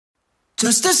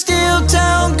Just a steel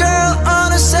town girl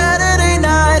on a Saturday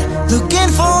night, looking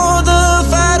for the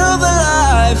fight of her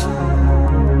life.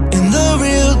 In the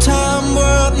real-time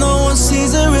world, no one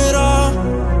sees her at all.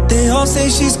 They all say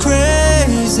she's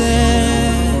crazy,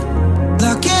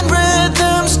 locking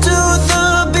rhythms to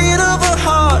the beat of her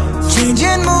heart,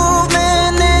 changing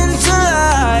movement into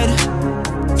light.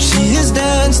 She has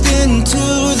danced into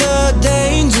the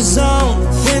danger zone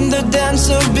when the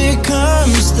dancer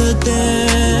becomes the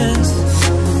dance.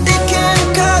 It can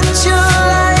cut you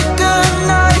like a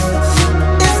knife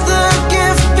if the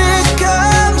gift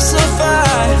becomes a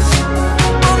fight.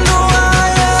 On the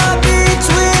wire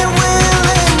between will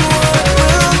and what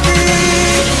will be.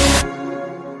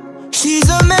 She's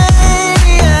a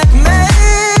maniac,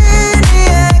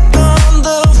 maniac on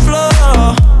the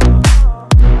floor,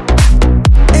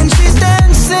 and she's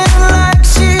dancing like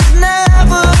she's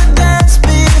never danced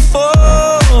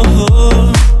before.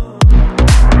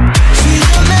 She's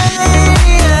a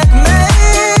maniac,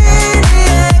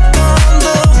 maniac on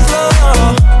the floor,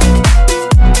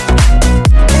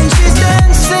 and she's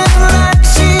dancing like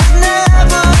she's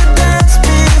never danced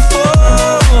before.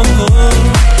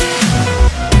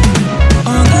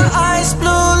 On the ice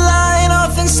blue line of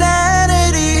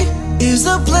insanity is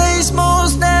a place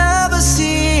most never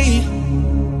see.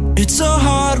 It's a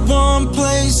hard-won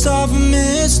place of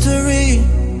mystery.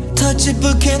 Touch it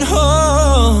but can't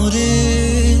hold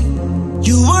it.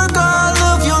 You work all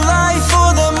of your life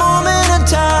for the moment in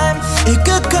time. It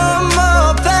could come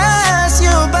up, pass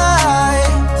you by.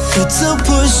 It's a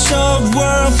push-up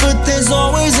world, but there's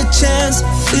always a chance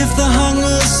if the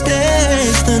hunger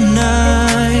stays the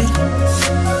night.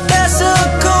 There's a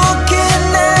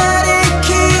coconut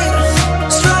key,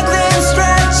 struggling,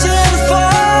 stretching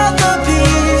for the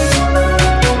beat,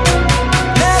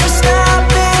 never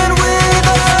stopping with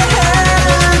her head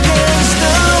against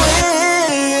the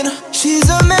wind. She's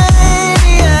a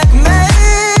maniac,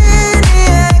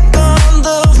 maniac on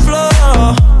the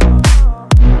floor,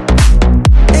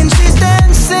 and she's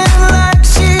dancing like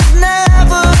she's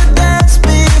never danced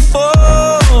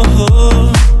before.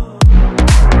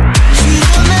 She's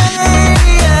a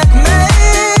maniac,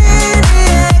 maniac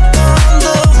on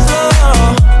the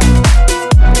floor,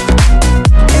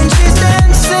 and she's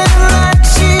dancing like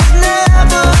she's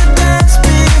never danced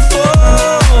before.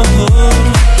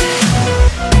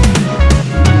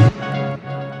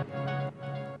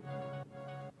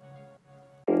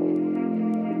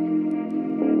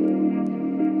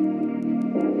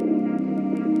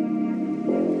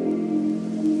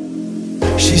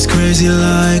 She's crazy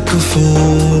like a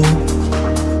fool.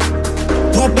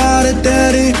 What about it,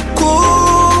 daddy?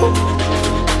 Cool.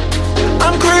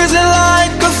 I'm crazy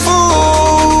like a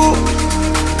fool.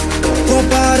 What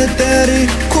about it, daddy?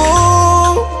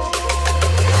 Cool.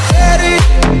 Daddy,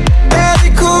 daddy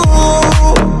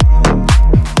cool.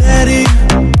 Daddy,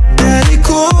 daddy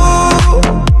cool.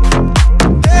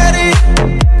 Daddy,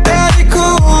 daddy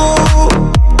cool.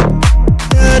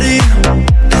 Daddy,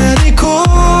 daddy cool.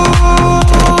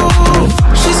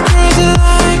 She's crazy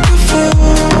like a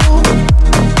fool.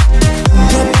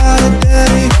 What about it,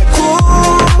 daddy?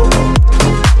 Cool.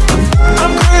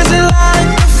 I'm crazy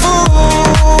like a fool.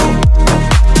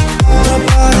 What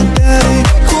about it, daddy?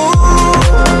 Cool.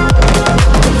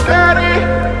 Daddy,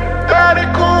 daddy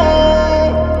cool.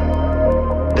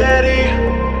 Daddy,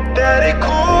 daddy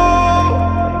cool.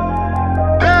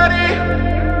 Daddy,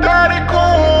 daddy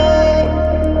cool.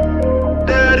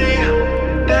 Daddy,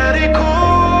 daddy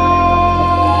cool.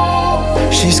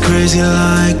 She's crazy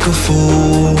like a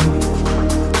fool.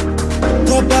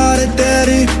 What about it,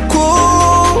 daddy?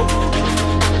 Cool.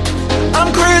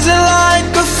 I'm crazy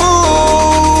like a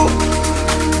fool.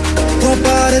 What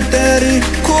about it, daddy?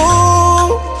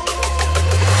 Cool.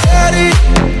 Daddy,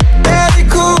 daddy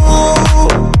cool.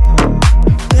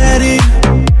 Daddy,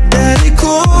 daddy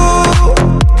cool.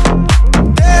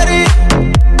 Daddy,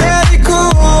 daddy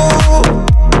cool.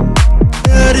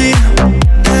 Daddy,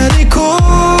 daddy cool.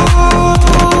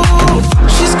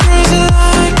 She's crazy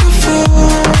like a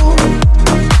fool.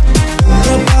 What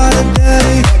about it,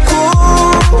 daddy?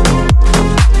 Cool.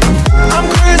 I'm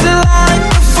crazy like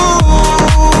a fool.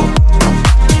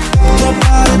 What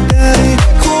about it, daddy?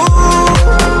 Cool.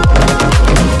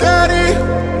 Daddy,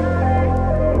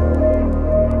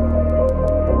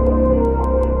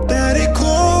 daddy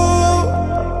cool.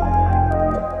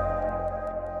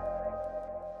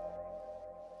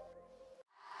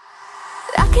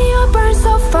 Lucky you burn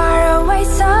so far away,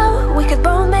 so we could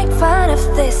both make fun of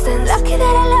distance. Lucky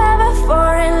that I love a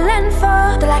foreign land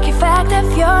for the lucky fact of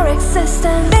your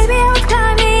existence. Baby, I would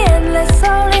climb the endless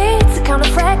slowly to count the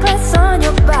freckles on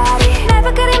your body.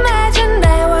 Never could imagine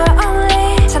there were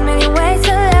only so many ways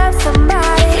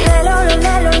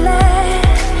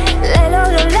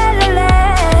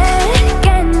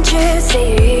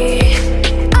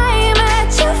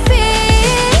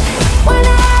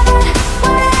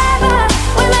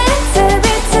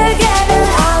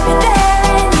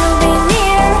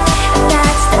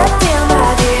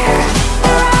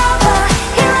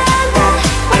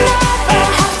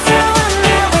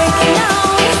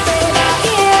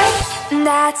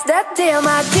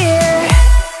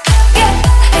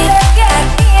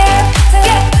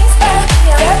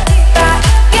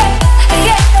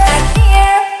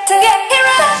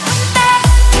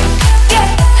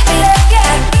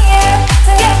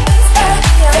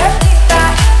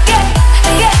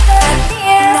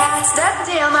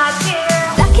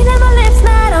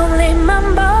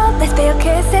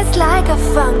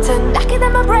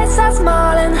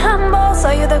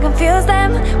confuse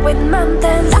them with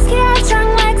mountains. Lucky I have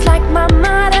strong legs like my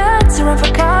mother to run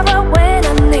for cover when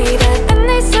I need it. And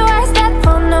these two eyes that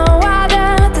for no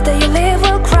other. The day you leave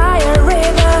will cry a river.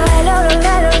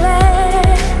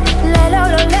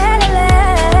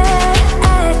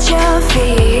 At your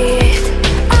feet,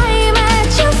 I'm at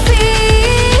your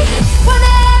feet.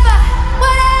 Whatever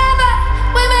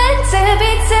we're meant to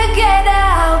be together,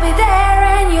 I'll be there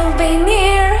and you'll be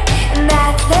near. And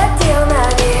that's the deal, my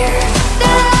dear. The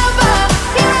lover,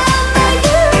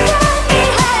 you got me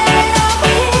head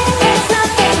over heels. There's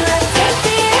nothing left to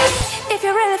fear if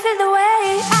you really feel the way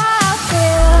I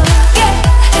feel.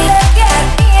 Get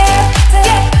near to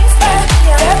get stuck,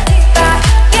 get deeper.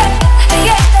 Get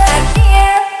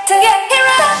near to get here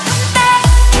up.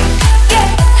 Get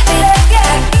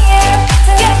near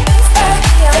to get stuck,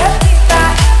 get deeper.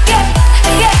 Get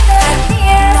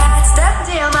near. That's the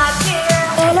deal, my dear.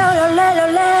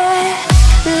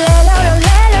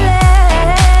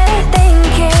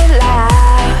 Think it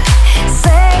loud,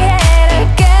 say it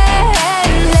again.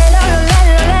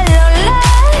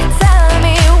 Tell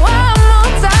me one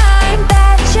more time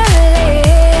that you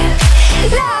live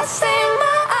lost in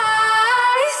my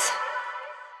eyes.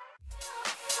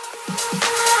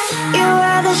 You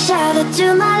were the shadow to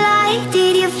my light.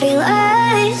 Did you feel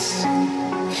us?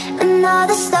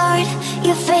 Another start,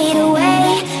 you fade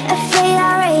away. Afraid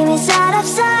our aim is out of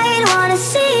sight. Wanna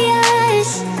see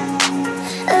us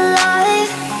alive.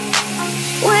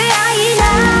 Where are you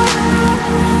now?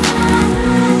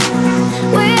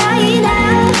 Where are you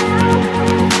now?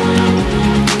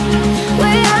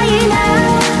 Where are you now?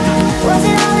 Was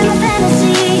it all in a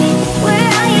fantasy? Where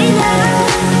are you now?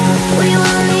 Were you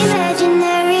only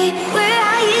imaginary? Where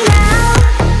are you now?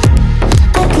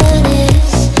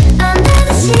 Atlantis, under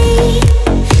the sea,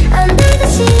 under the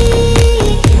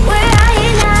sea. Where are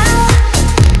you now?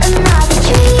 Another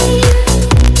dream.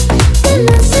 The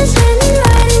monsters running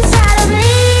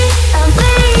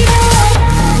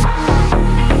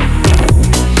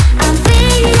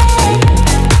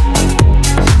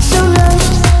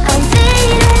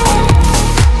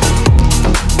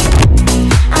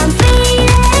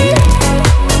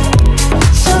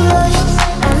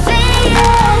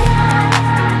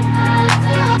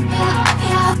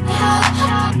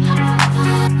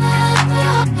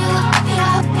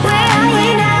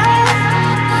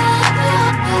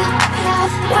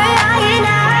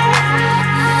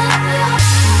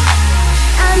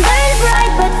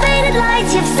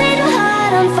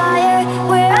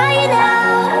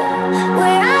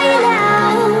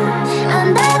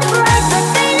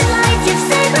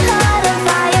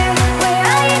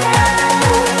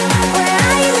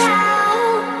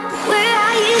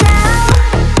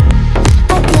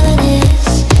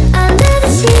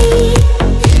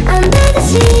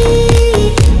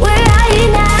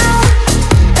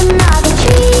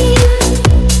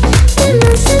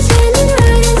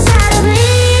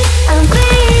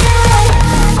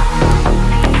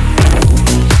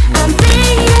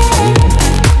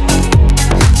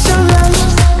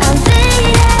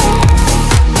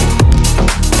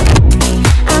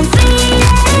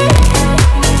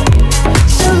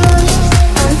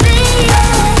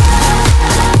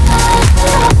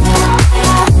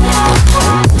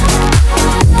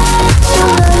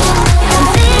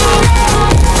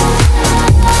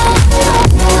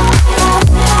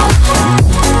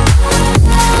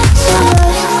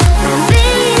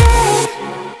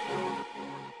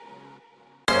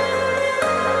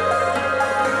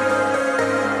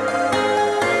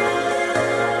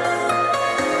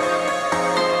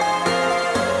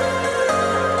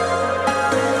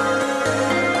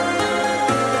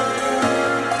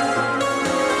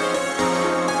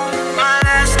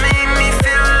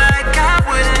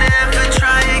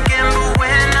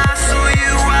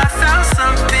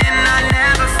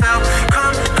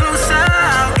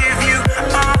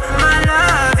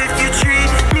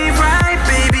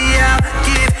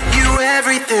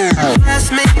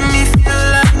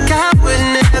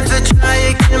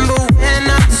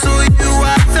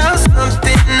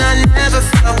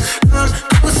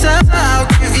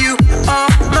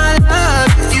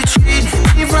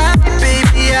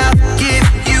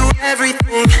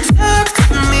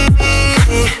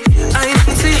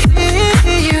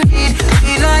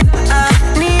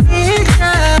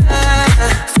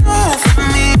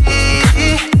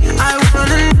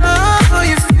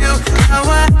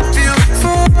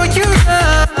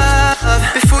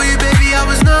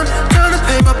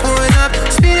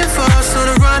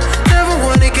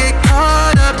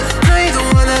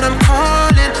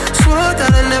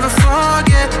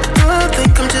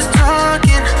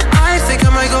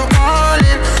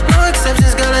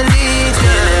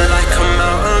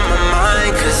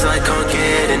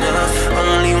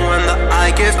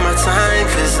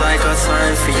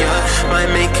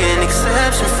Might make an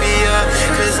exception for ya,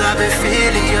 cause I've been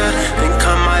feeling ya. Think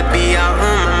I might be out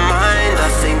on my mind, I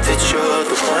think that you're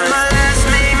the one. My last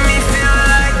made me feel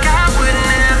like I would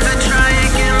never try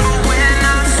again, but when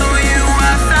I saw you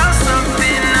I felt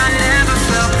something I never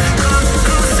felt. Come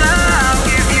closer, I'll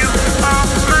give you all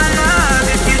my love.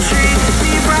 If you treat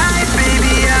me right,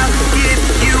 baby, I'll give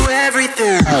you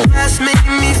everything. Last made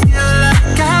me feel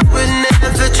like I would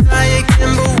never try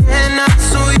again, but when I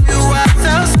saw you I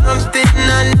felt something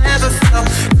I never felt.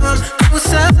 Come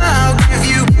closer, I'll give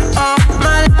you all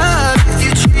my love. If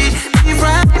you treat me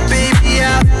right, baby,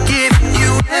 I'll give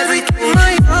you everything.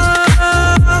 My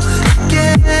all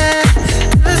again,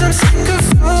 cause I'm sick of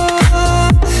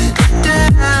falling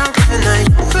down. And I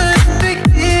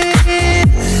begin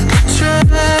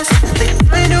trust, like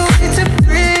find a way to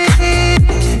break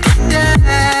it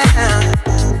down.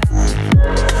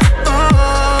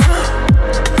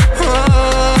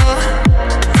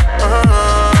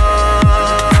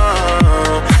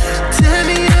 Tear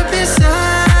me up inside,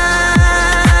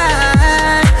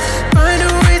 find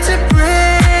a way to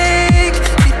break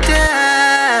me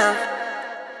down.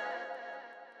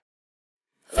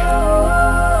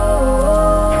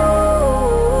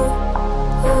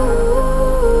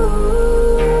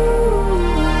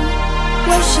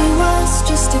 Well, she was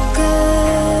just a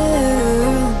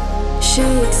girl, she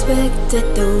expected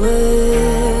the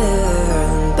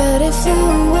world, but it flew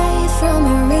away from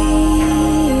her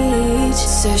reach.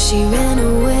 So she ran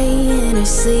away in her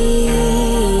sleep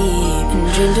and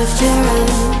dreamed of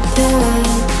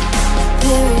paradise,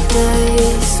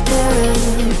 paradise,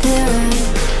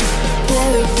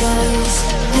 paradise,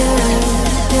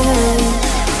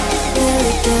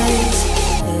 paradise.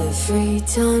 Every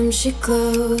time she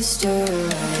closed her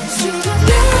eyes, dreamed of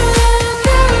paradise,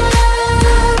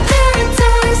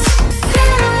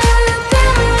 paradise,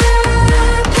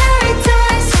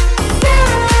 paradise.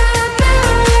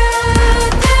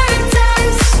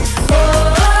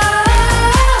 Oh,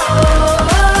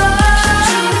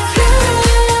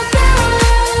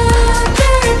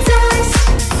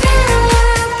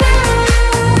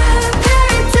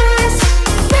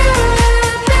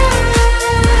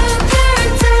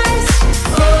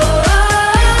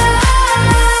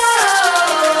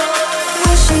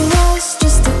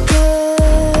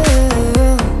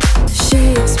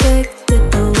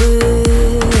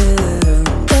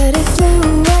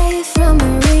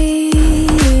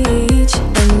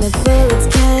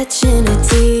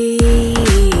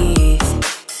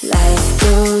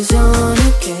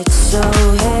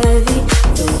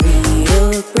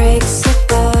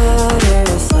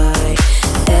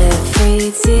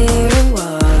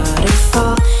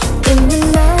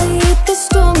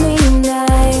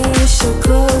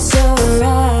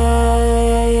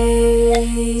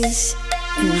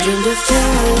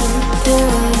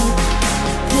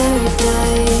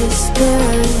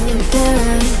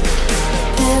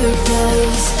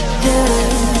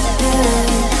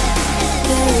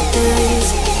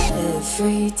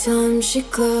 Every time she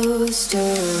closed her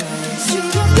eyes,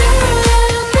 dreamed of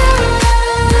paradise,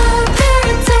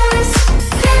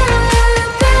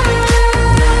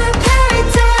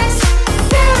 paradise,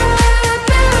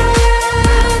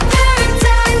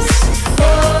 paradise.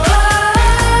 Oh,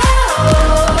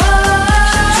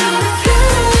 dreamed of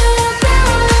paradise,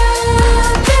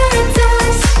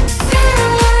 paradise.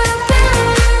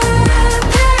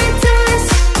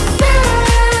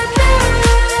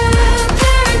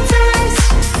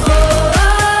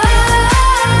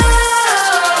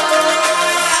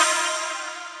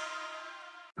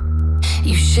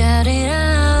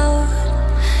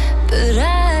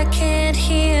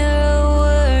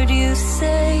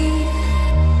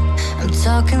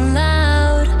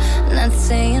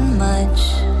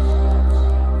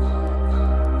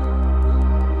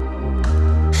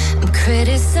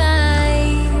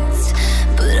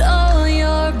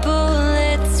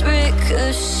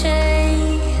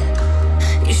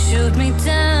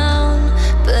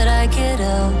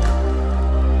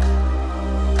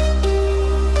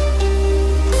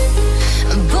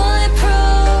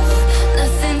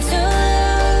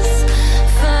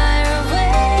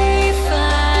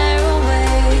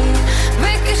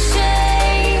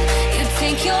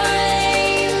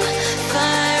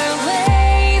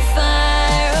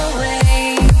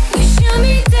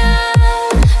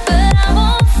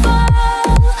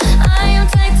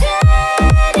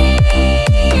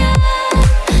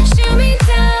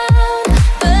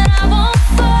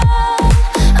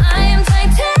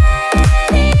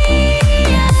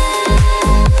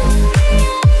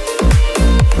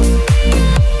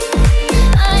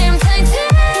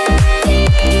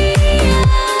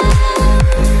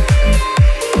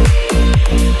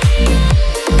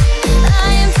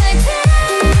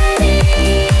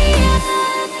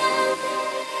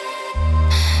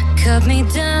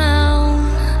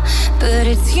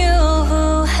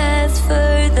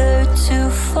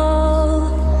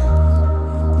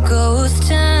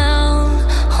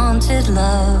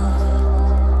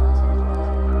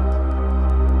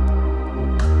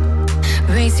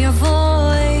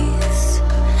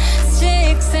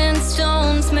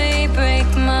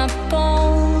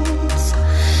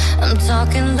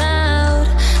 talking loud,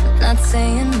 not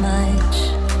saying much.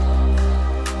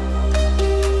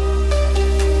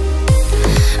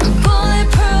 I'm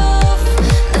bulletproof,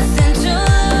 nothing to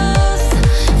lose.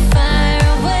 Fire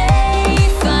away,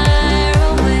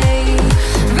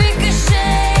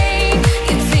 ricochet,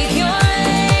 you take your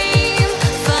aim.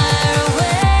 Fire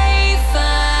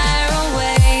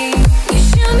away, you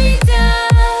shoot me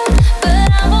down, but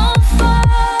I won't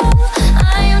fall.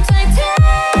 I am titanium.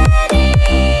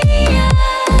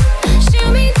 Shoot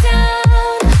me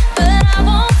down, but I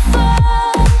won't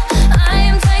fall. I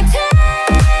am titanium.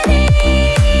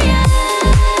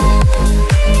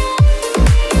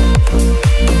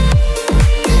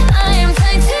 I am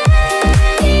titanium.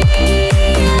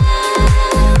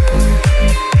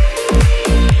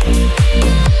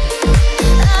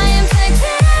 I am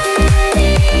titanium.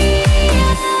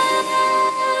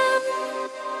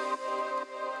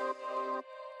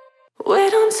 We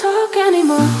don't talk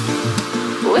anymore.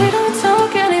 We don't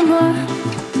talk anymore.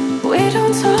 We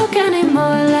don't talk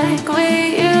anymore like we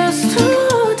used to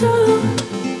do.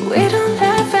 We don't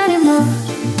laugh anymore.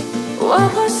 What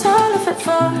was all of it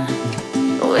for?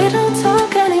 We don't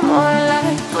talk anymore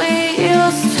like we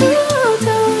used to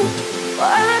do. I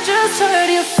just heard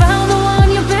you found the one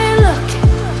you've been looking,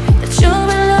 that you've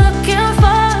been looking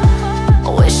for.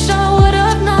 I wish I would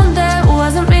have known that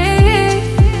wasn't me.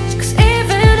 'Cause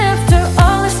even after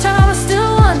all this time I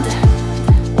still wonder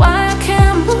why I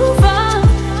can't move on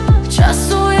just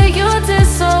the way you did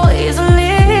so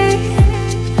easily.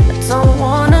 I don't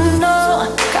wanna know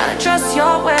what kind of dress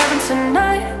you're wearing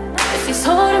tonight, if he's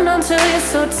holding on to you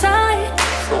so tight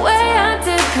the way I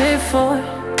did before.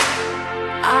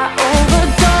 I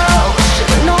overdosed,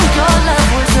 should've known your love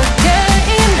was a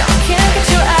game. Now I can't get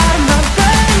you out of my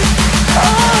brain.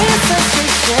 Oh, it's such a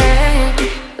shame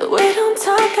that we don't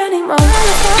talk anymore.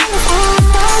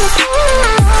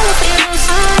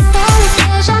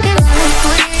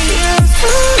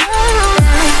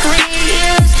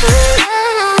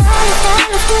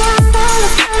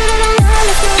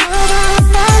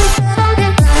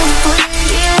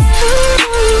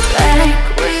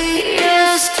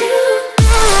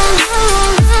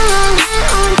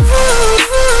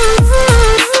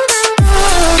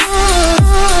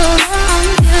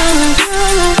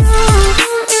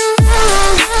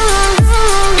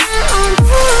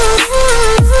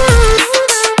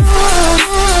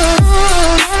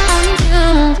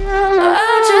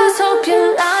 I just hope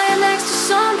you're lying next to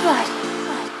somebody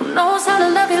who knows how to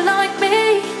love you like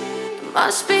me. There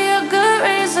must be a good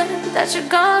reason that you're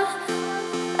gone.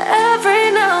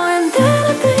 Every now and then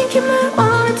I think you might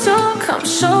want to come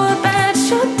show a that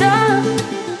you're done,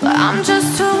 but I'm just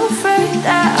too afraid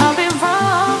that I'll be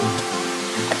wrong.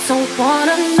 I don't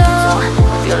wanna know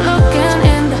if you're looking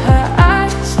into her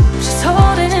eyes. She's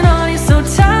holding on you so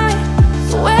tight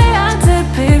the way I did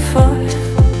before.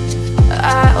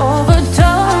 I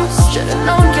overdosed, should've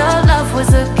known your love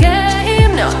was a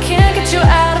game. Now I can't get you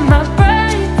out of my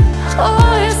brain.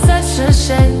 Oh, it's such a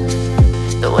shame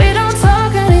that we don't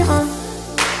talk anymore.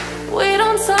 We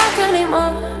don't talk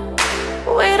anymore.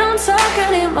 We don't talk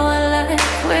anymore like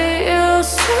we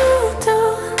used to do.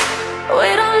 We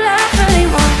don't laugh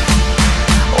anymore.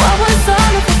 What was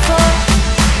all of it for?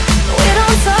 We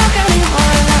don't talk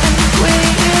anymore like we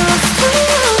used to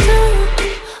do.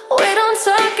 We don't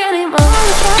talk anymore.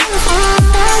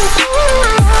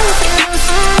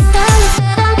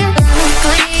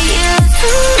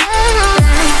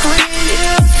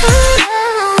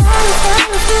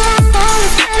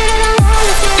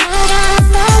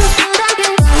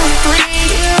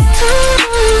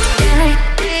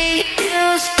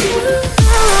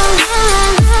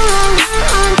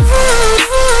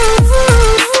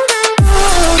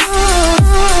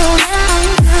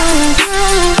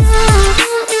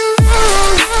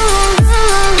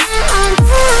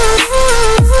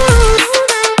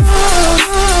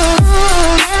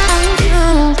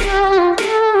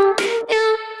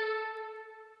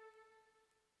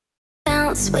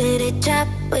 Bounce with it, drop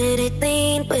with it,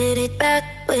 lean with it, back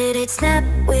with it, snap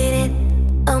with it.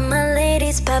 All my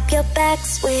ladies, pop your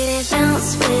backs with it.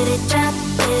 Bounce with it, drop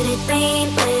with it, lean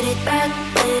with it, back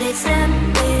with it, snap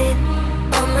with it.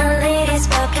 All my ladies,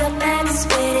 pop your backs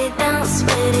with it. Bounce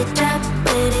with it, drop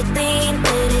with it, lean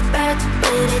with it, back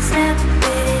with it, snap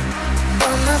with it.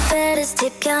 All my fellas,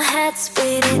 tip your hats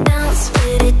with it. Bounce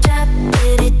with it, drop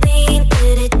with it, lean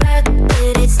with it, back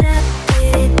with it, snap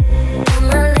with it. All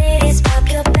my ladies, pop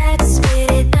your backs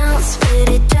with it. Bounce with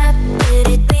it, drop with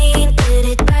it, lean with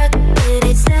it, back with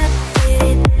it, snap with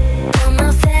it. All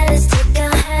my fellas, tip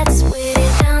your hats with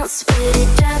it. Bounce with it,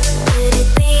 drop with it,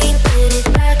 lean with it,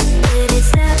 back with it,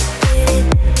 snap with it.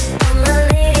 All my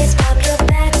ladies, pop your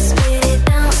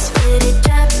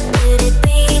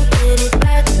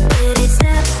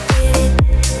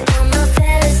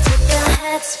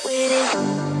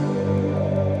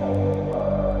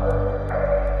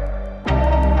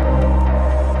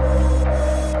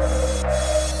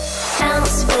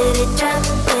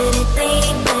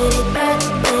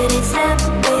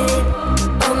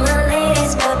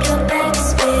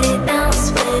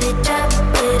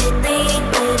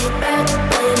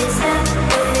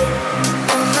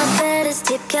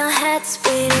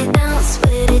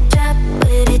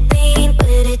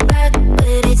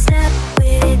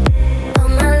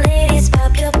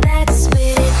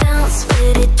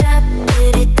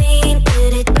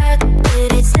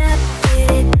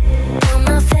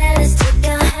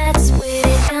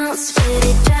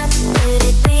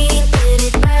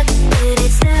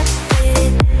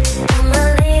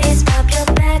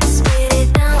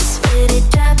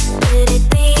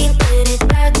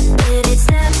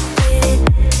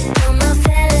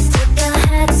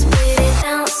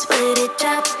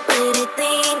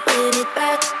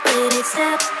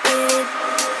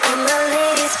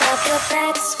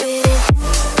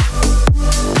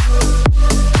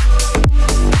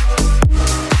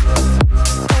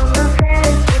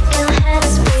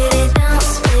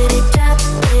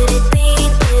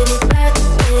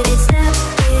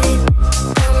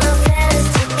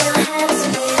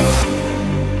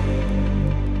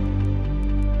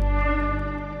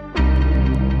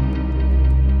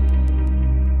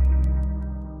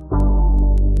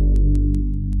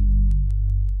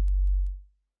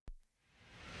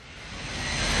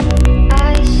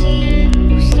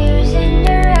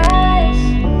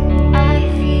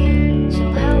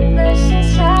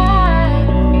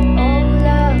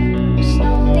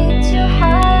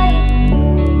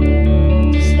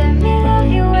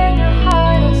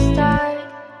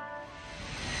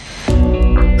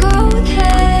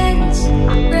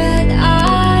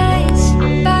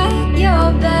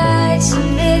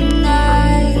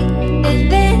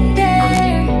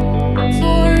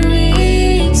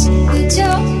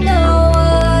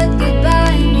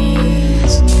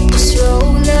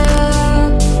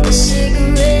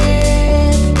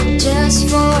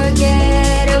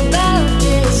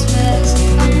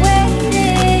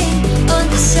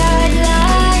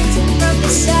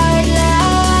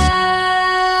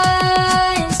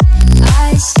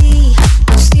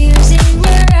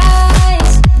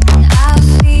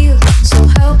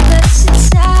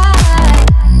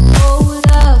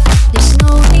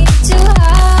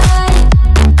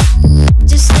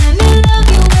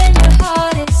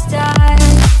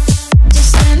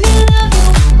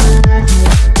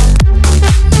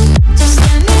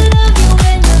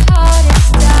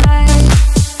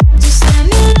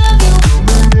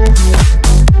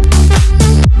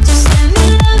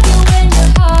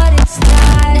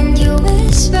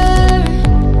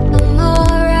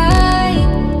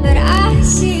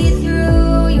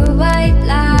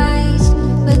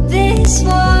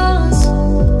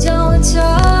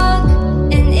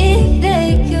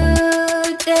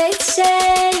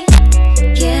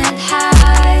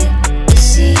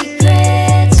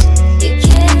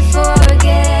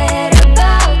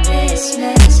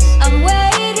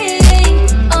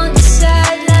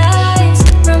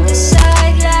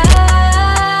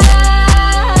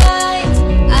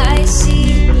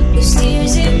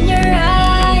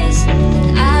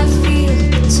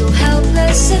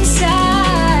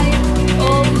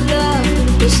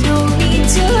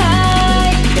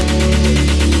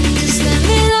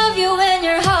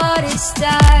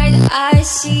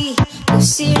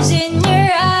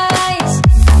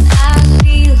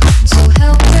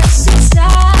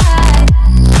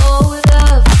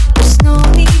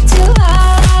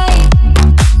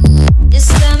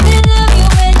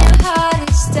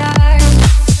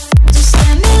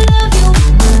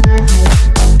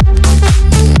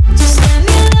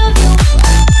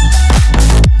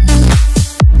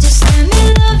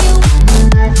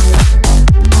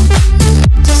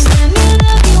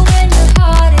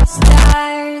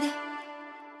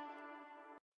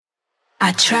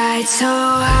I tried so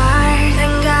hard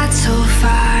and got so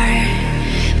far,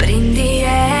 but in the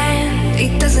end,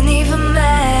 it doesn't even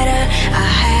matter. I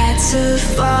had to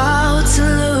fall to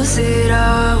lose it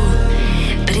all,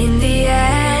 but in the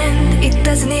end, it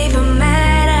doesn't even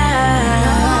matter.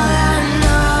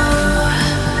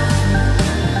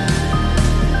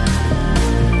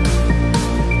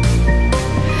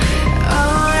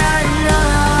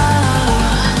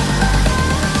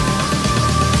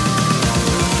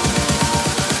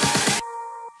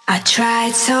 I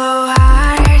tried so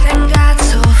hard and got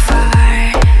so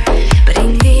far, but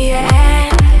in the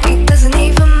end, it doesn't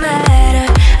even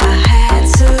matter. I had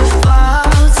to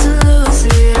fall to lose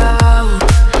it all,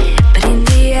 but in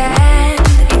the end,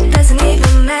 it doesn't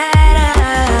even matter.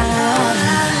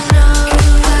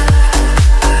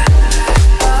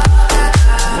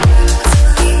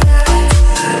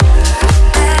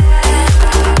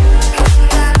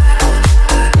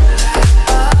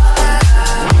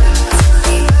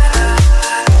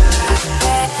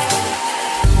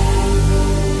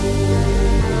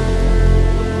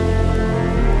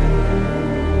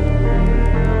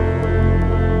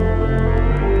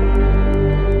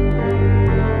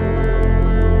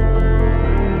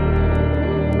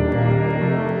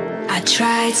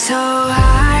 Tried so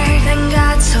hard and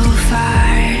got so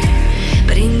far,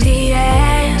 but in the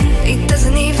end, it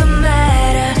doesn't even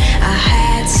matter. I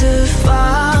had to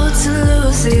fall to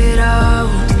lose it all,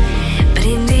 but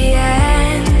in the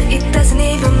end, it doesn't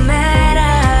even matter.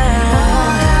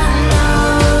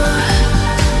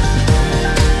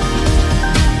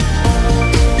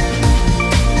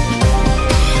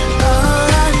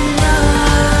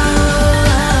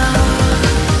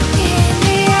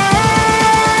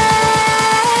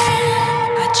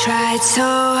 Tried so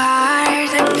hard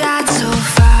and got so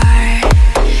far,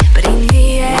 but in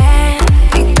the end,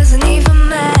 it doesn't even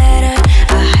matter.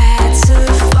 I had to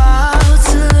fall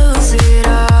to lose it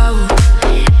all,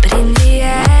 but in the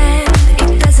end,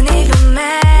 it doesn't even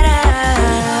matter.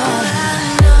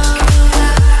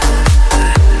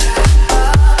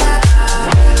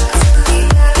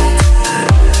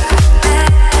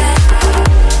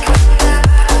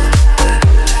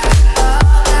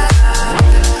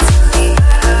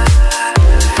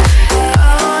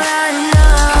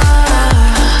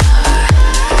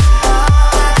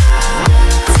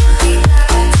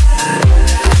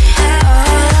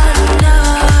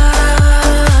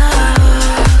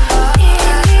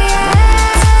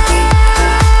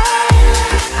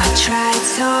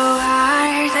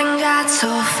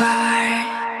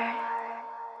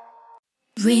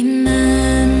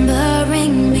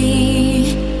 Remembering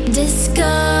me,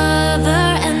 discover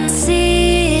and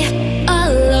see all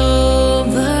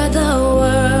over the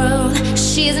world.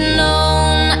 She's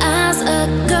known as a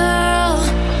girl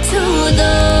to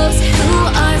those who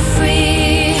are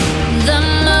free. The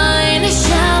mind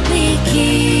shall be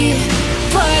key,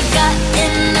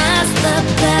 forgotten as the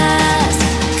past,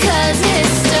 'cause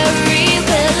history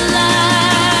will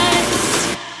last.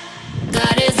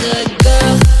 God is a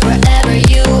girl wherever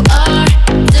you are.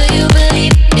 Do you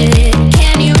believe it?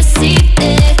 Can you receive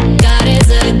it? God is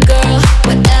a girl,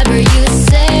 whatever you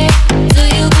say. Do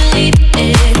you believe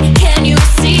it? Can you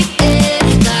receive it?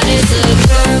 God is a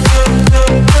girl.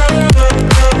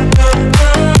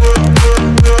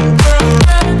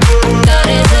 God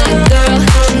is a girl,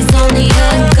 she's only a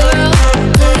girl.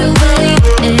 Do you believe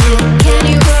it? Can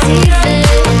you receive it?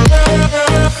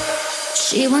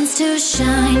 She wants to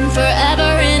shine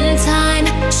forever in time.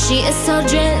 She is so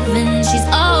driven, she's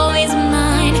always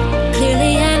mine,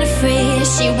 clearly and free.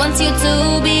 She wants you to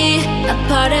be a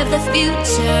part of the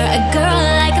future, a girl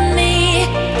like me.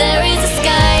 There is a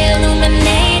sky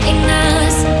illuminating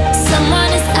us.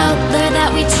 Someone is out there that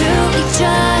we truly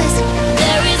trust.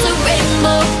 There is a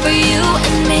rainbow for you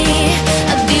and me,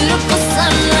 a beautiful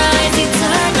sunrise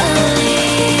eternally.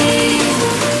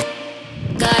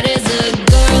 God is a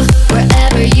girl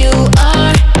wherever you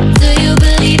are. Do you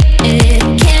believe it?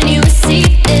 Can you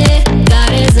receive it?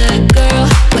 God is a girl,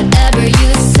 whatever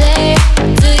you say.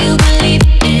 Do you believe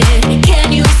it? Can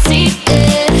you receive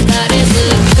it? God is a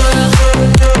girl.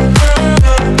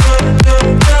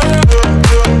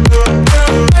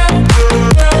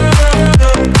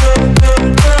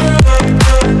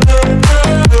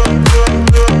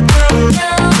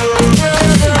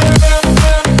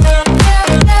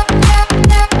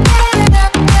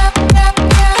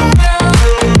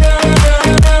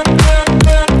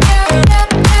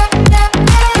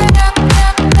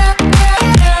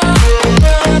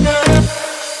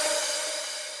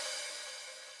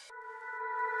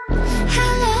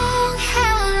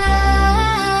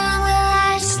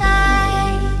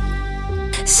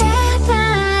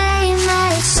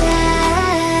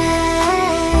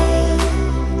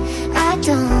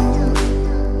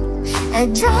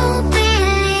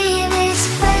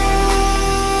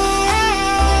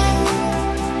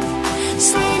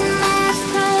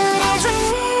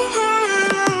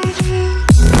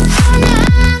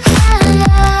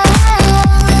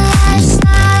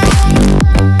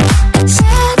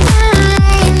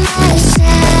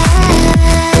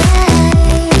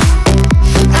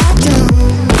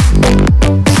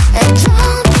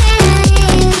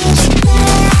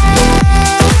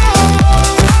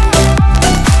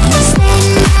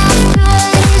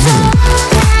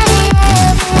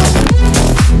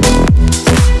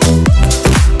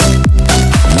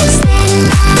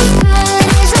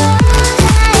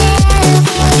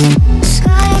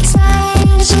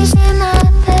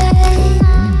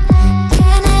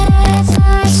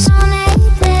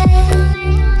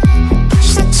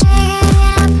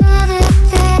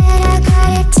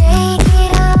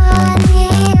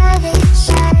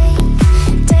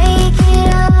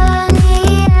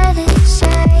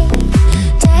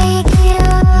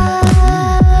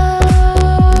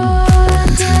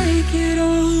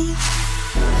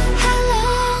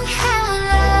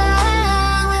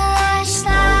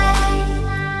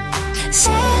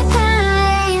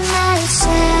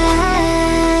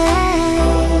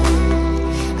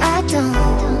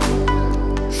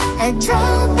 I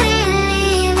don't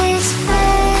believe it's fake.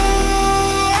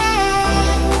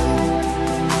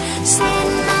 Set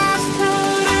my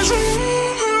foot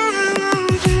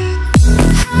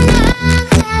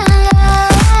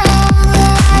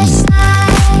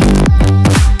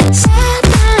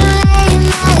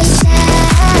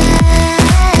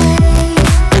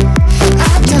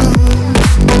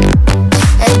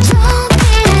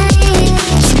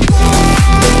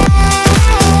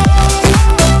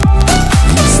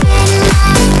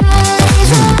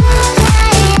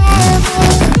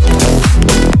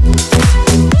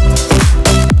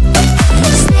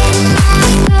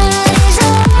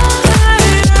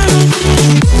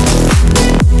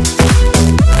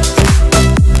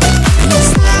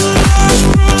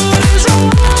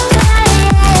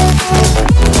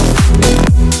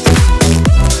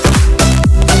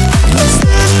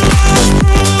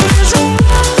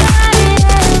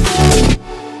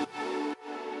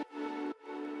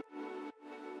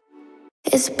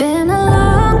It's been a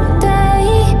long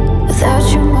day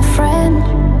without you, my friend,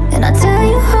 and I tell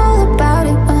you all about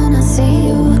it when I see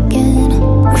you again.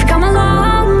 We've come a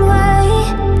long way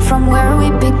from where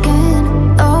we began.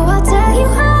 Oh, I'll tell you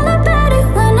all about it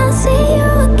when I see you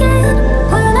again.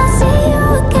 When I see you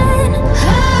again.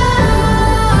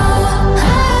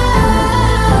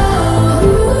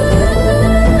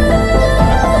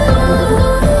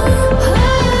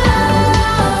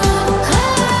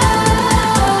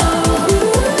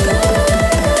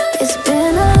 It's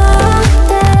been a long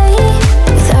day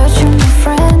without you, my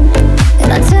friend, and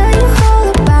I tell you all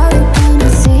about it when I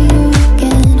see you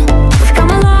again. We've come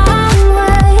a long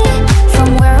way from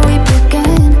where we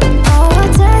began. Oh,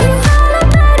 I'll tell you all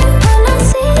about it when I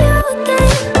see you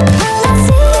again. When I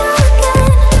see you again.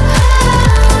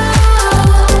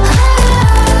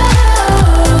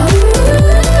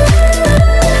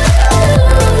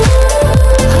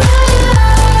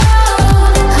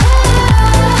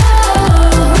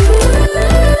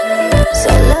 So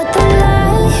let the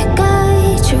light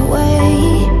guide your way.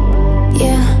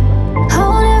 Yeah,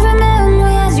 hold every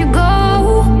memory as you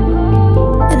go,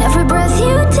 and every breath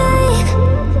you take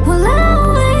will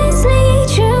always lead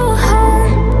you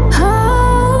home.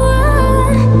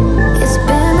 Home. It's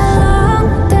been a long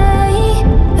day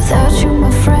without you,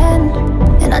 my friend,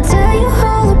 and I tell you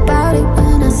all about it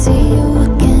when I see you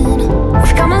again.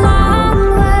 We've come a long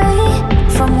way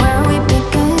from where we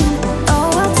began. Oh,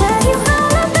 I'll tell you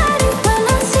all about it when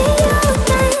I see you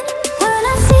again. When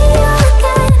I see you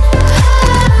again. It's been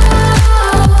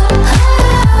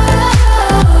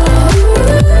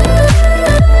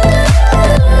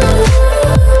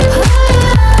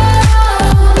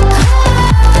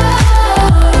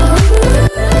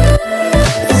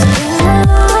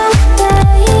a long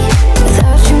day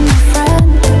without you, my friend,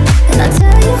 and I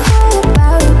tell you all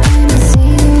about it when I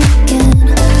see you again.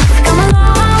 We've come a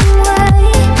long way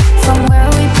from where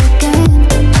we began.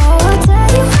 Oh, I'll tell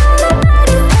you all about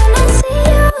it when I see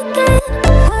you again.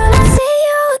 When I see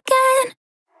you again.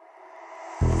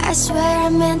 I swear I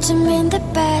meant to mean the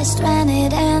best when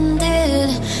it ended.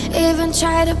 Even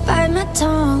tried to bite my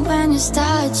tongue when you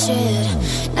started shit.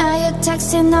 Now you're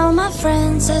texting all my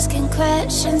friends, asking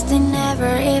questions they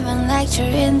never even liked you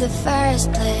in the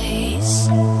first place.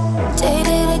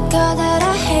 Dated a girl that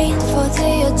I hate for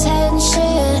the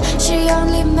attention. She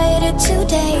only made it 2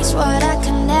 days, what a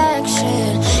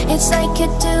connection. It's like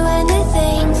you'd do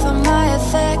anything for my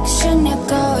affection. You're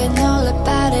going all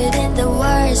about it in the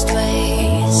worst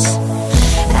ways.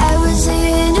 I was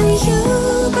into you,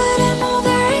 but I'm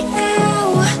over it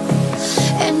now.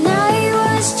 And I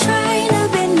was trying to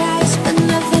be nice, but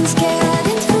nothing's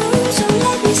getting through, so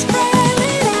let me spell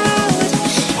it out.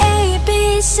 A, B,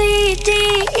 C, D,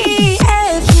 E,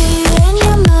 F, you and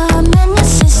your mom and your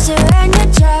sister and your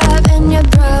job and your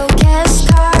broke ass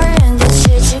car and the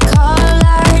shit you call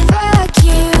art. Fuck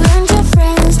you and your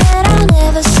friends that I'll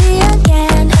never see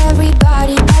again.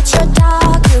 Everybody but your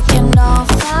dog, you can all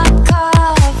fuck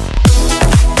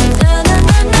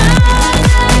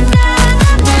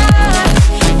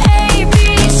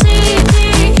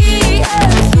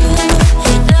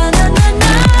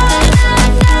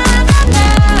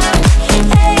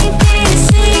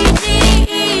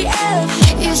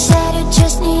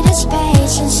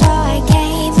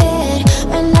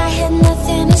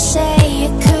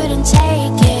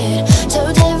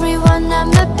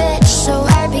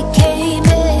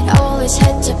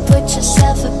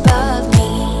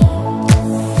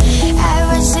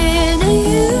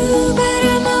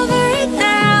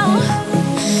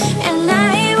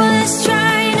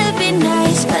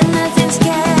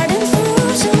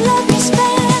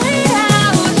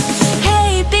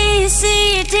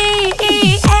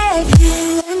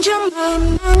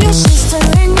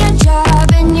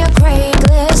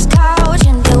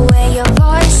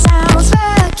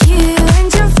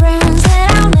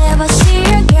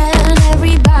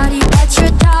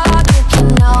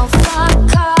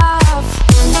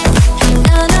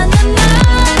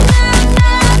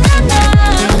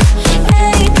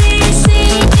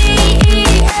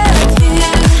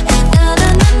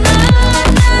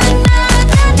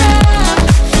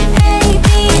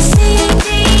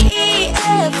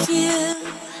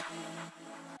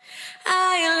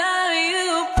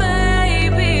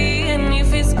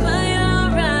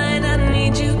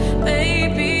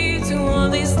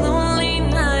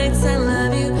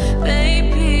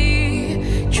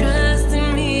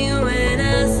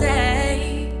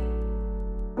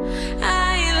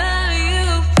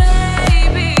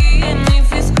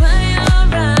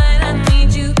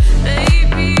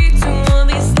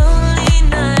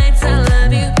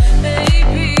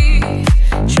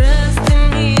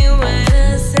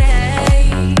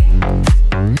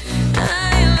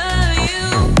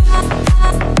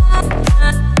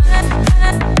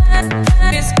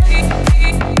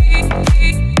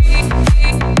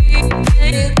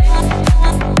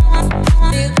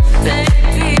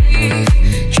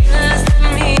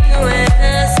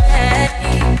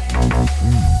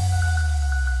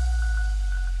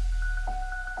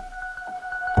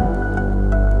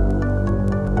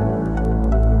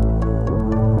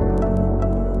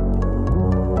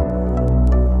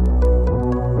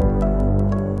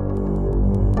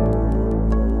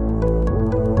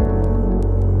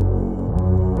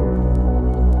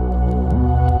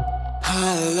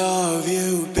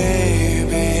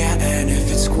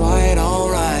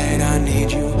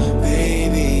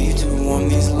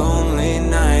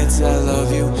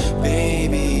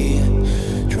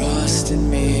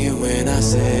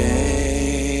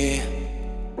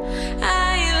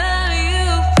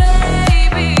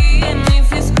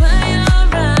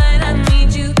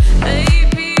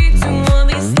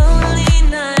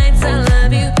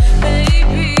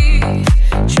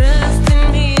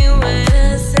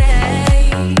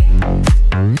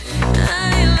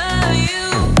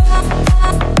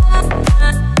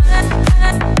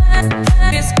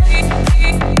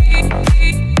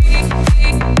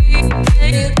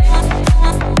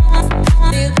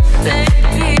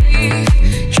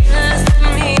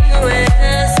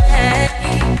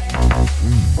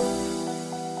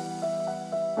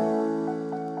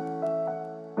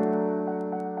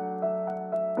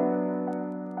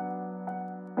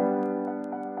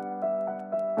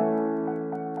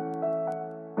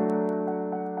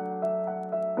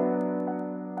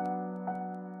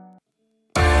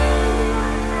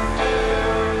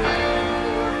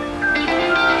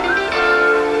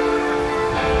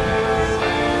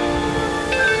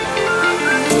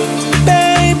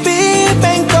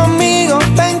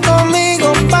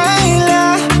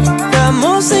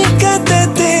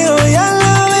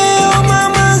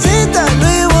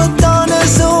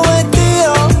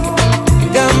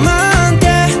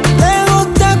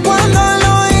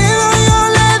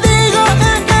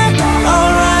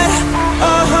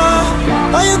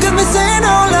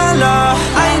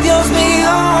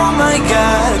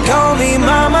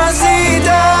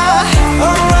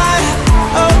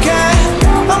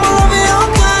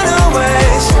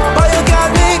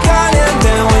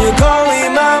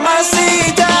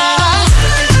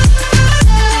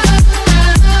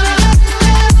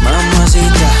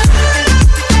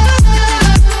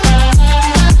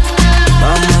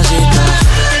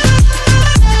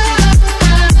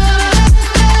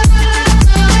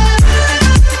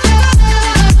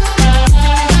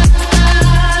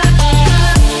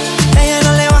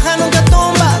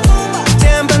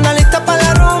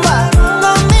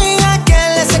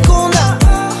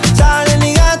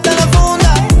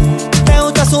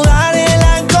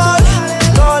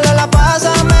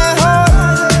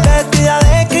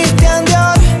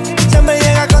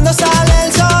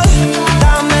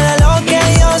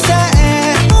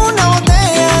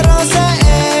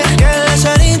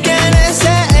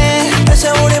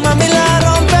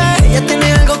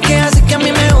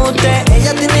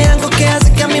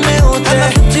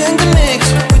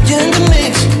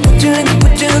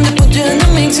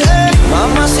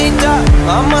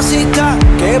mamacita,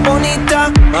 qué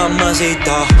bonita,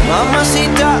 mamacita,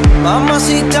 mamacita,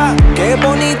 mamacita, qué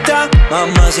bonita,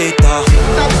 mamacita.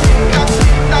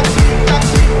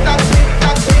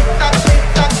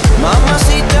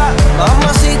 Mamacita,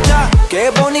 mamacita, qué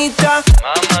bonita,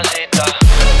 mamacita.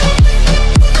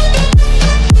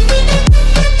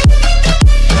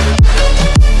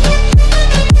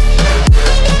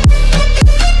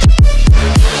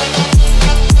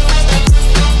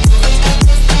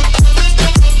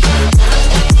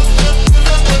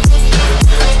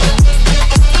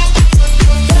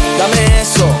 Dame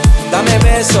eso, dame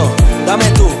beso, dame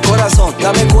tu corazón,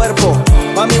 dame cuerpo.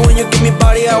 Mami, when you give me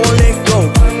body, I won't let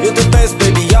go. You're the best,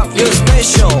 baby, yeah, you're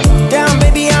special. Damn,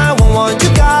 baby, I want what you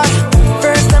got.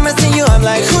 First time I see you, I'm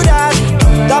like, who that?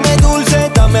 Dame dulce,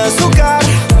 dame azúcar.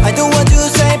 I do what you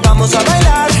say, vamos a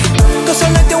bailar. Cause I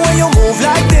like the way you move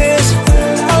like this.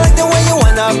 I like the way you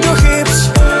wind up your hips.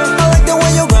 I like the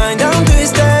way you grind and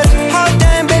twist it. Hot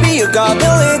damn, baby, you got the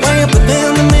lick. When you put me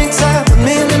in the mix, I put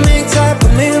me in the mix, I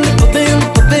put me in the, put me in the,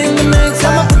 put me in the mix.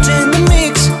 I'ma put you in the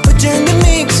mix, put you in the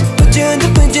mix, put you in the,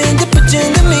 put you in the, put you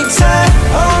in the mix.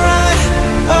 Alright,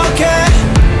 okay,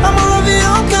 I'ma love you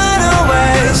all kind of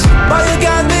ways. But you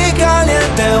got me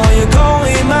caliente when you call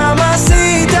me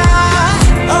mamacita.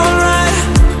 Alright,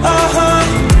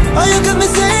 oh, you got me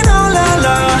saying oh la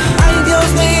la. Ay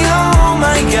Dios mío, oh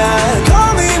my God,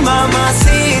 call me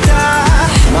mamacita.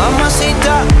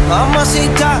 Mamacita,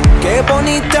 mamacita, qué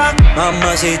bonita,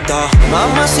 mamacita.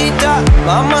 Mamacita,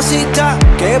 mamacita,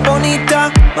 qué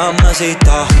bonita,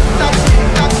 mamacita.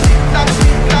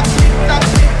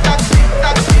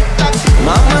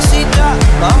 Mamacita,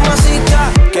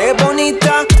 mamacita, qué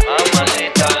bonita,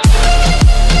 mamacita.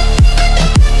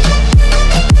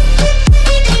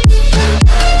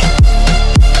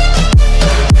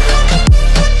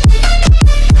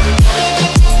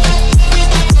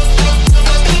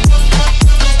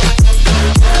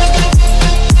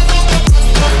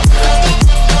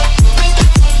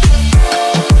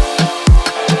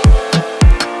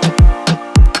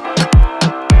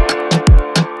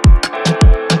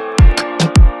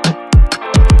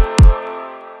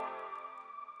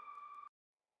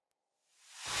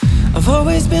 I've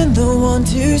always been the one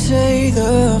to say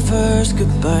the first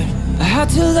goodbye. I had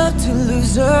to love to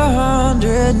lose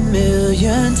 100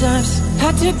 million times.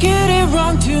 Had to get it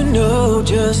wrong to know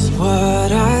just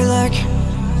what I like.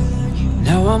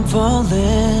 Now I'm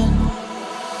falling.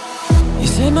 You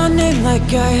say my name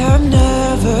like I have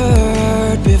never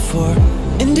heard before.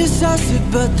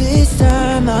 Indecisive, but this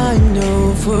time I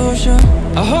know for sure.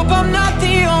 I hope I'm not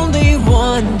the only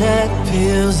one that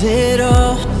feels it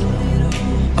all.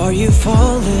 Are you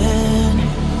falling?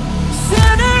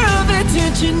 Center of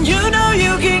attention, you know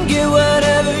you can get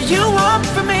whatever you want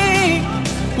from me.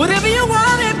 Whatever you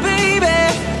want it, baby.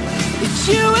 It's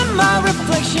you and my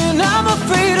reflection. I'm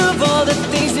afraid of all the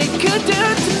things it could do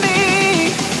to me.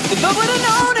 If I would've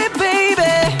known it, baby,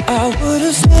 I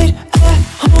would've stayed at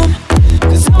home.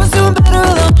 Cause I was doing better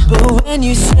alone. But when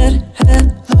you said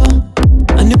hello,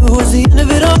 I knew it was the end of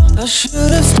it all. I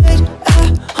should've stayed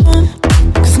at home.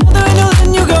 Cause now that I know,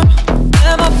 then you go.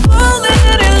 Am I falling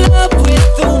in love with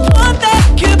the one that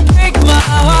could break my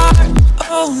heart?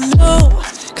 Oh no,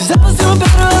 cause I was doing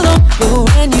better alone. But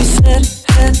when you said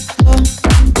hello,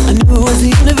 I knew it was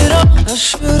the end of it all. I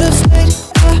should've stayed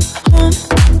at home.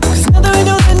 Cause now that I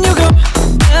know, then you go.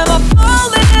 Am I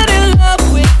falling in love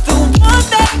with the one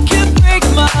that could break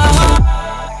my heart?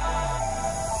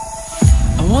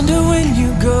 I wonder when you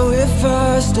go if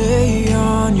I stay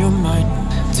on your mind.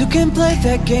 Two can play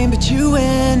that game, but you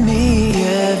and me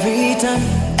every time.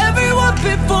 Everyone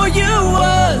before you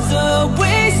was a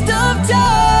waste of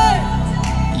time.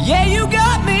 Yeah, you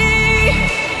got me.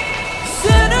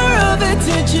 Center of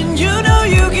attention, you know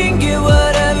you can get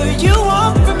whatever you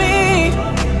want from me.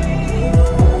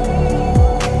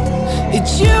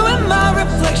 It's you and my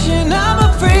reflection. I'm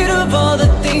afraid of all the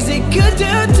things it could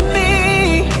do to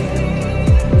me.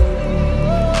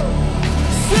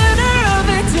 Center of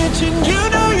attention, you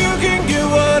know you can get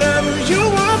whatever you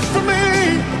want from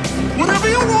me. Whatever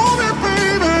you want it,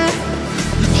 baby.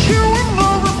 It's you and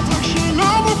my reflection.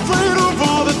 I'm afraid of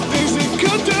all the things it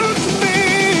could do to me.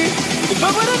 If I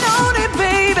would've known it,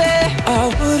 baby, I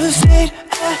would've stayed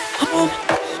at home.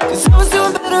 Cause I was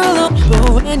doing better alone.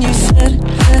 But when you said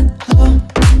hello,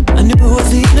 I knew it was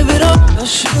the end of it all. I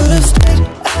should've stayed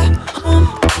at home.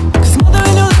 Cause now that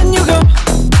I know, then you go.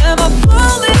 Am I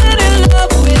falling in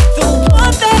love with the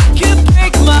one that could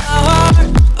break my heart?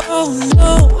 Oh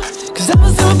no, cause I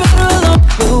was doing better alone.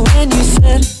 But when you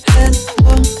said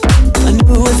hello, I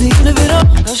knew it was the end of it all.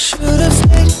 I should've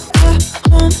stayed at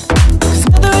home. Cause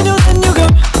now that I know, then you go.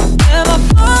 Am I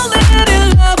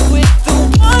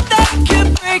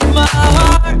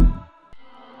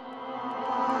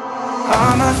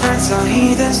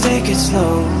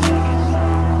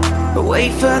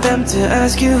Wait for them to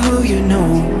ask you who you know.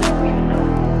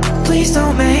 Please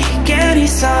don't make any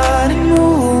sudden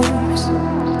moves.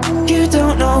 You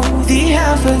don't know the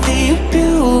half of the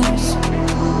abuse.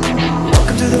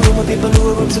 Welcome to the room of people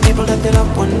who are rooms of people that they love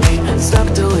one day and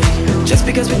stopped away. Just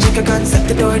because we check a concept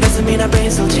the door doesn't mean our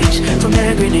brains will change from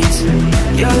hand grenades.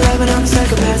 You're loving on the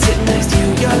psychopath sitting next to you.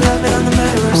 You're loving on the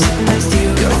murderer sitting next to you.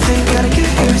 You're thinking gotta get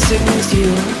here sitting next to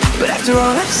you. But after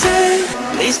all I've said,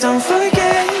 please don't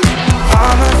forget,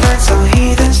 all my friends are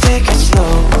heathens, take it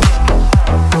slow.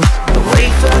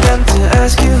 Wait for them to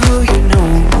ask you who you know.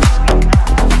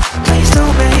 Please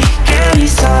don't make any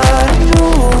sudden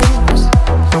moves.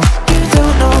 You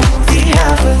don't know the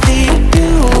half of the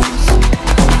abuse.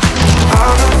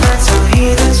 All my friends are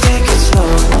heathens, take it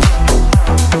slow.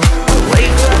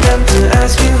 Wait for them to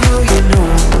ask you who you know.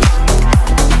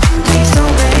 Please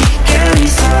don't make any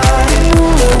sudden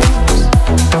moves.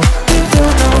 You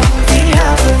don't know the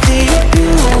half of the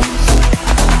abuse.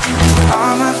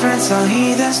 All my friends are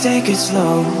heathens, take it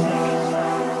slow.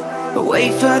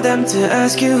 Wait for them to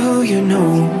ask you who you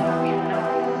know.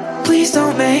 Please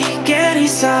don't make any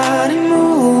sudden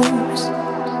moves.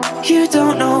 You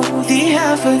don't know the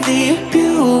half of the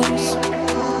abuse.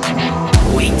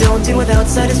 We don't deal with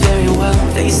outsiders very well.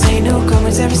 They say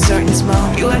newcomers have a certain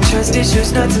smell. You have trust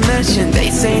issues, not to mention they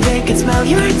say they can smell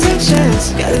your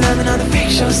intentions. Got loving on the fake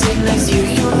show sitting next to you.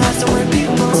 You don't have to wear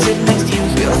people sitting next to you.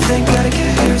 You don't think gotta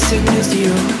get here sitting next to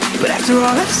you. But after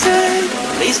all I've said,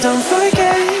 please don't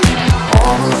forget,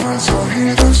 all my friends are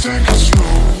heathens, take it slow.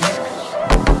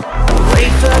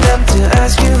 Wait for them to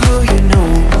ask you who you know.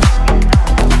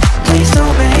 Please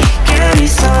don't make any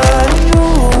sudden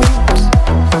moves.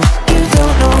 You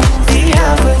don't know the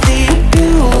half of the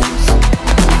abuse.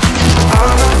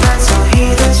 All my friends are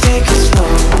heathens, take it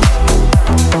slow.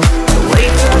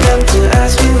 Wait for them to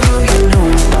ask you who you know.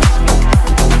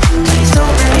 Please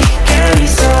don't make any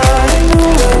sudden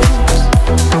moves.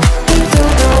 You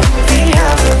don't know the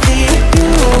half of the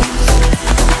abuse.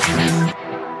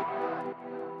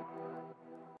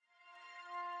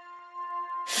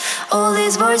 All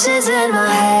these voices in my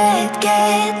head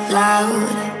get loud.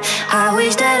 I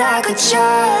wish that I could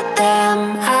shut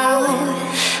them out.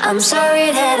 I'm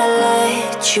sorry that I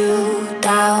let you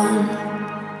down.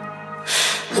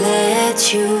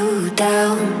 Let you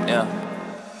down.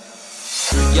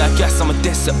 Yeah, I guess I'm a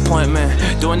disappointment.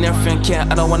 Doing everything I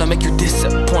can, I don't wanna make you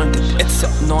disappointed. It's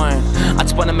annoying. I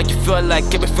just wanna make you feel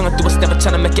like everything I do is never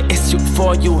trying to make an issue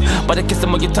for you. But I guess the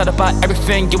more you thought about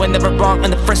everything, you ain't never wrong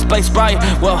in the first place, right?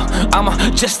 Well, I'ma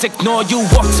just ignore you,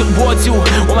 walk towards you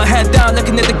with my head down,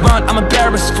 looking at the ground. I'm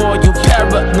embarrassed for you,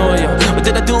 paranoia. What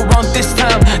did I do wrong this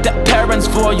time? That parents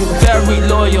for you, very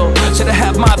loyal. Should I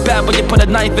have my bad, but you put a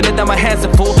knife in it, now my hands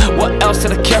are full. What else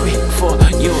should I carry for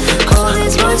you? All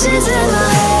these voices in my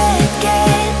head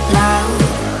get loud.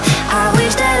 I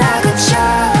wish that I could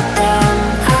shut them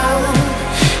out.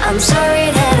 I'm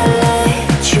sorry that I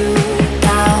let you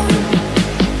down.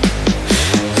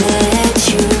 Let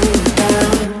you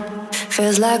down.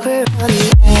 Feels like we're on the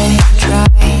edge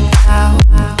right now.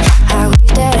 I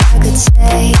wish that I could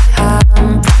say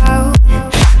I'm proud.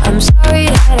 I'm sorry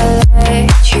that I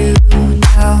let you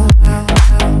down.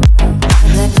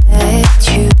 Let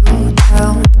you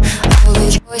down. All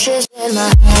these voices in my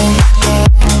head get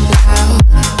loud.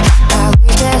 I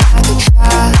wish that I could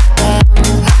shut them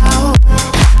out.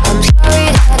 I'm sorry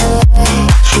that I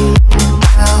let you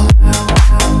down.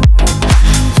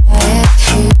 Let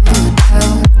you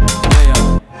down.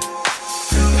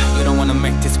 You don't wanna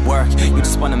make this work, you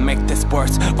just wanna make this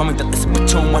worse. Want me to listen, but you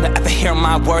don't wanna ever hear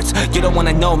my words. You don't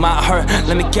wanna know my hurt,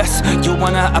 let me guess. You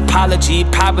want an apology,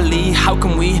 probably. How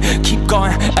can we keep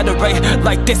going at a rate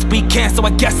like this? We can't, so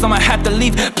I guess I'ma have to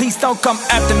leave. Please don't come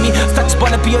after me, so I just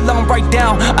wanna be alone right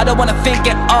now. I don't wanna think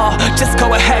at all, just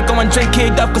go ahead, go and drink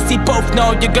it up. Cause we both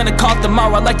know you're gonna call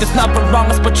tomorrow. Like there's nothing wrong,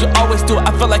 that's what you always do.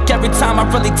 I feel like every time I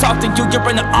really talk to you, you're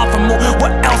in an awful mood.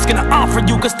 What else can I offer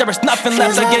you? Cause there is nothing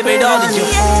left, I give it all to you.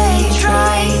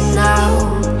 Right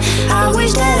now, I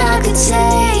wish that I could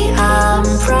say I'm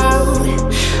proud.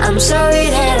 I'm sorry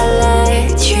that I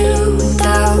let you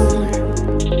down.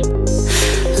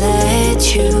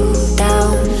 Let you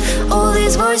down. All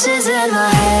these voices in my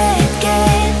head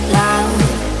get loud.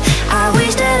 I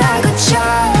wish that I could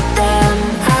shut them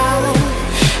out.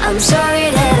 I'm sorry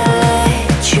that I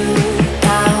let you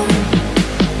down.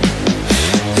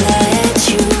 Let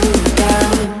you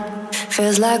down.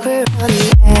 Feels like we're on the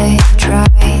edge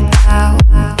right now.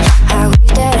 I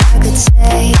wish that I could say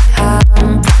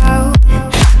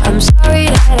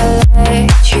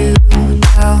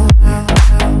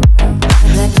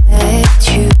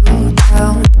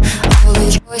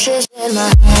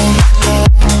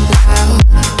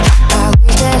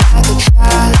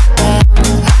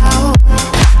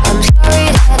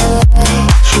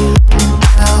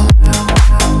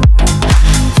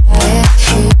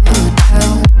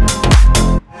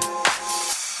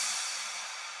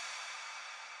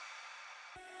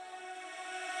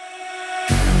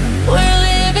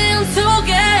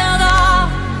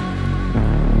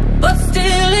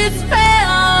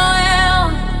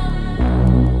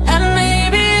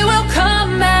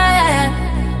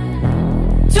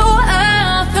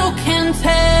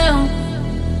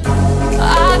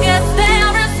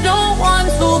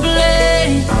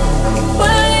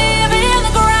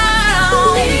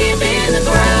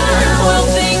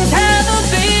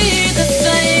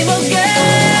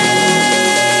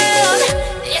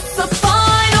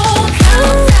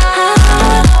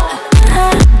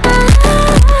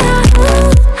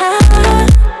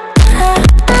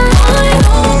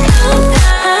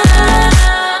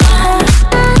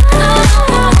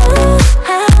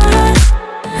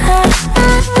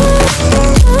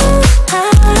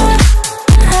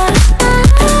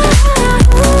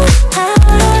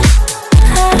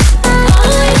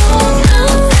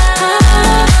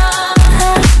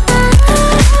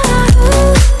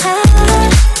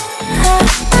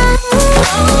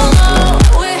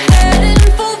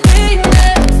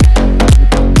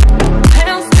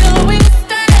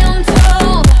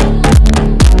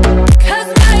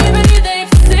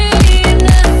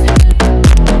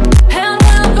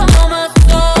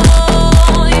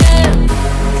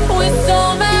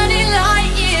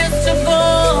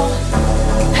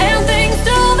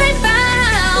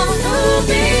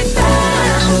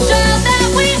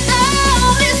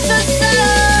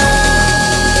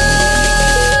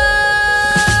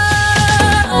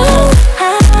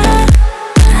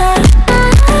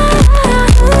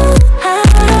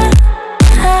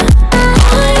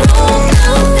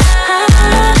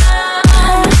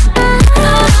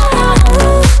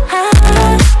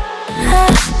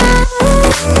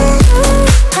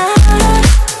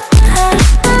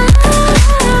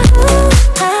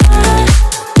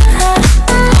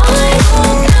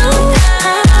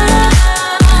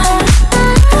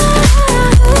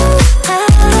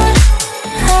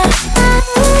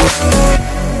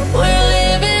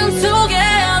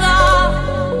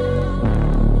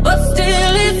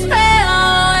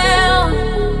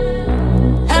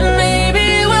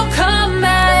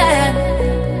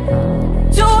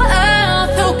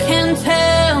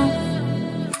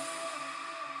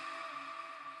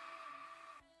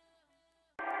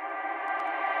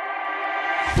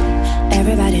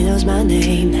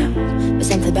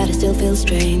feels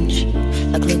strange,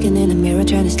 like looking in the mirror,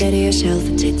 trying to steady yourself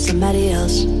and take somebody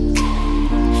else.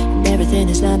 And everything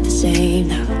is not the same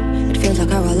now. It feels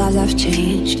like our lives have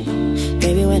changed.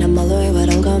 Maybe when I'm all the way,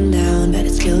 it'll calm down, but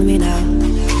it's killing me now.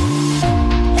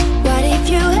 What if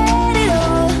you had it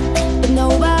all, but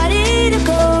nobody to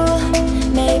call?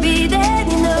 Maybe then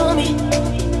you know me.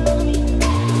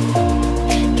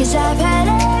 'Cause I've had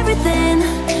everything,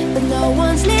 but no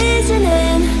one's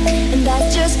listening, and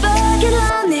that's just fucking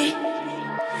lonely.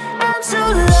 I'm so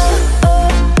lonely.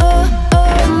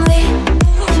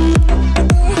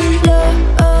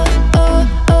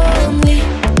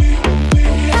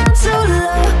 I'm so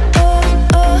lonely.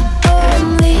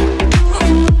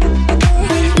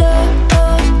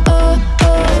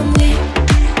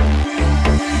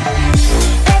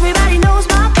 Everybody knows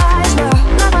my price now.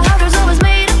 Now my heart was always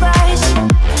made a price,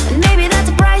 and maybe that's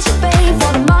a price you pay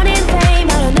for the money and fame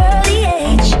at an early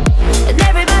age. And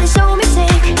everybody told me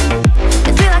sick,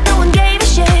 and feel like no one gave a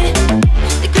shit.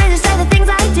 The craziest of the things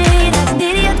I did as an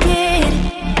idiot kid.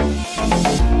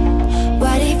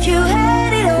 What if you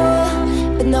had it all,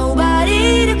 but nobody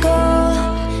to call?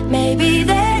 Maybe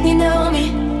then you know me.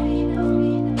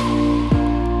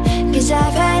 'Cause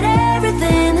I've had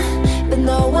everything, but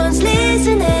no one's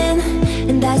listening,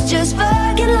 and that's just fine.